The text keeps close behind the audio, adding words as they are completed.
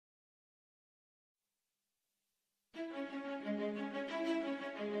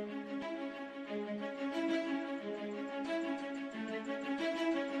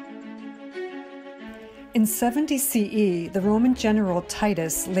In 70 CE, the Roman general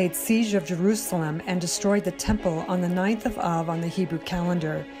Titus laid siege of Jerusalem and destroyed the temple on the 9th of Av on the Hebrew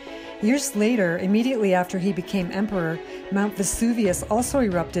calendar. Years later, immediately after he became emperor, Mount Vesuvius also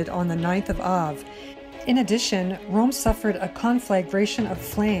erupted on the 9th of Av. In addition, Rome suffered a conflagration of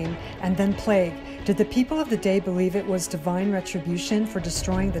flame and then plague. Did the people of the day believe it was divine retribution for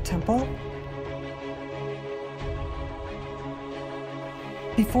destroying the temple?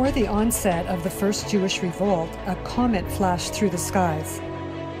 Before the onset of the first Jewish revolt, a comet flashed through the skies.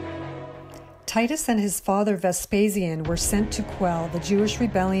 Titus and his father Vespasian were sent to quell the Jewish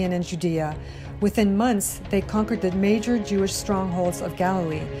rebellion in Judea. Within months, they conquered the major Jewish strongholds of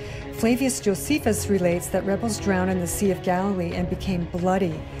Galilee. Flavius Josephus relates that rebels drowned in the Sea of Galilee and became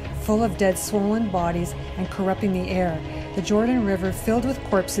bloody, full of dead swollen bodies and corrupting the air. The Jordan River filled with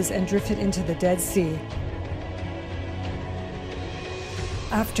corpses and drifted into the Dead Sea.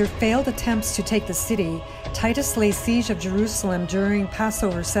 After failed attempts to take the city, Titus laid siege of Jerusalem during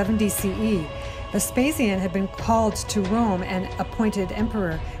Passover 70 CE. Vespasian had been called to Rome and appointed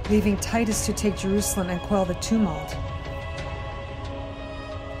emperor, leaving Titus to take Jerusalem and quell the tumult.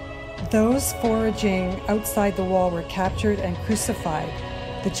 Those foraging outside the wall were captured and crucified.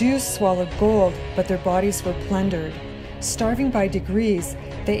 The Jews swallowed gold, but their bodies were plundered. Starving by degrees,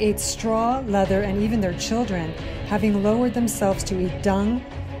 they ate straw, leather, and even their children, having lowered themselves to eat dung,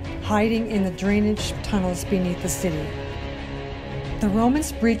 hiding in the drainage tunnels beneath the city. The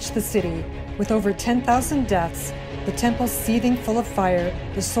Romans breached the city. With over 10,000 deaths, the temple seething full of fire,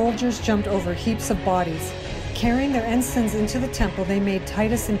 the soldiers jumped over heaps of bodies. Carrying their ensigns into the temple, they made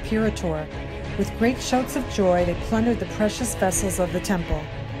Titus imperator. With great shouts of joy, they plundered the precious vessels of the temple.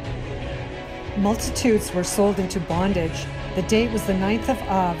 Multitudes were sold into bondage. The date was the 9th of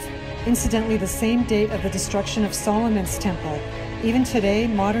Av, incidentally the same date of the destruction of Solomon's temple. Even today,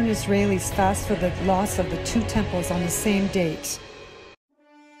 modern Israelis fast for the loss of the two temples on the same date.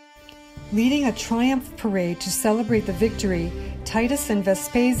 Leading a triumph parade to celebrate the victory, Titus and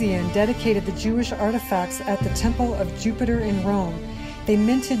Vespasian dedicated the Jewish artifacts at the Temple of Jupiter in Rome. They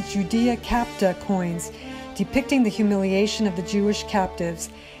minted Judea Capta coins, depicting the humiliation of the Jewish captives.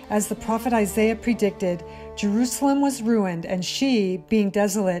 As the prophet Isaiah predicted, Jerusalem was ruined, and she, being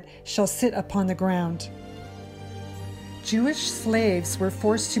desolate, shall sit upon the ground. Jewish slaves were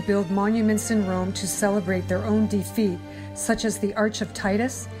forced to build monuments in Rome to celebrate their own defeat, such as the Arch of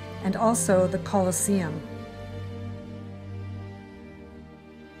Titus and also the Coliseum.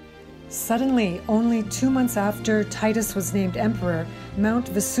 Suddenly, only 2 months after Titus was named emperor, Mount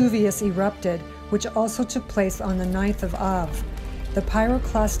Vesuvius erupted, which also took place on the 9th of Av. The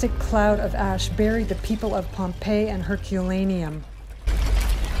pyroclastic cloud of ash buried the people of Pompeii and Herculaneum.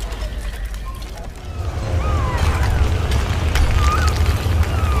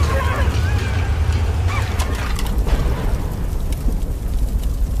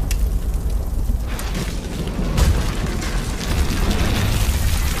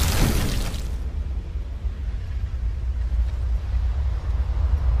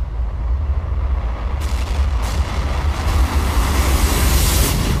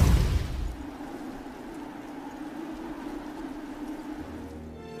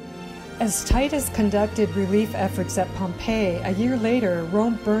 As Titus conducted relief efforts at Pompeii, a year later,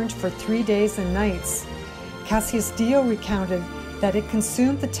 Rome burned for 3 days and nights. Cassius Dio recounted that it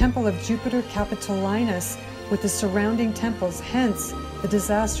consumed the temple of Jupiter Capitolinus with the surrounding temples. Hence, the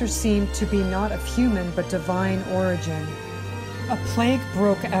disaster seemed to be not of human but divine origin. A plague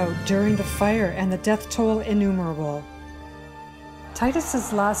broke out during the fire, and the death toll innumerable.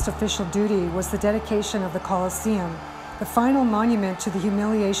 Titus's last official duty was the dedication of the Coliseum, the final monument to the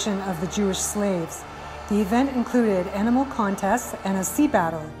humiliation of the Jewish slaves. The event included animal contests and a sea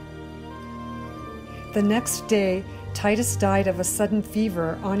battle. The next day, Titus died of a sudden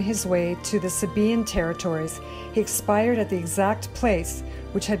fever on his way to the Sabaean territories. He expired at the exact place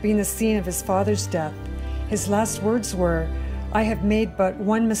which had been the scene of his father's death. His last words were, "I have made but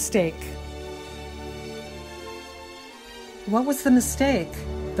one mistake." What was the mistake?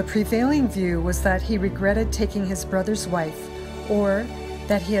 The prevailing view was that he regretted taking his brother's wife, or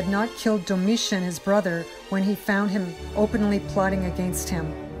that he had not killed Domitian, his brother, when he found him openly plotting against him.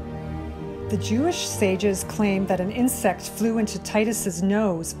 The Jewish sages claimed that an insect flew into Titus's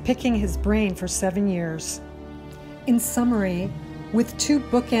nose, picking his brain for 7 years. In summary, with 2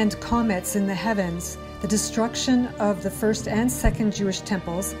 bookend comets in the heavens, the destruction of the first and second Jewish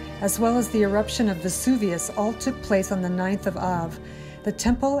temples, as well as the eruption of Vesuvius, all took place on the 9th of Av. The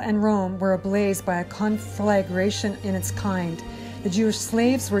temple and Rome were ablaze by a conflagration in its kind. The Jewish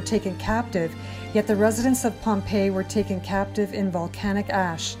slaves were taken captive, yet the residents of Pompeii were taken captive in volcanic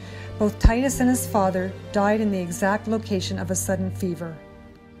ash. Both Titus and his father died in the exact location of a sudden fever.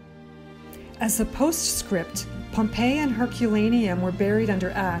 As a postscript, Pompeii and Herculaneum were buried under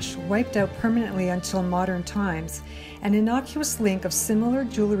ash, wiped out permanently until modern times. An innocuous link of similar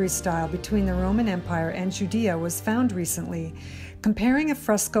jewelry style between the Roman Empire and Judea was found recently. Comparing a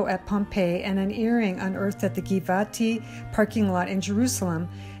fresco at Pompeii and an earring unearthed at the Givati parking lot in Jerusalem,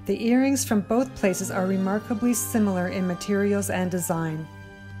 the earrings from both places are remarkably similar in materials and design.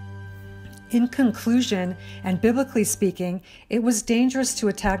 In conclusion, and biblically speaking, it was dangerous to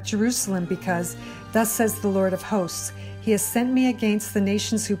attack Jerusalem because, thus says the Lord of hosts, He has sent me against the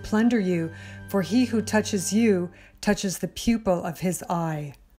nations who plunder you, for he who touches you touches the pupil of His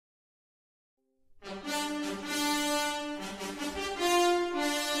eye.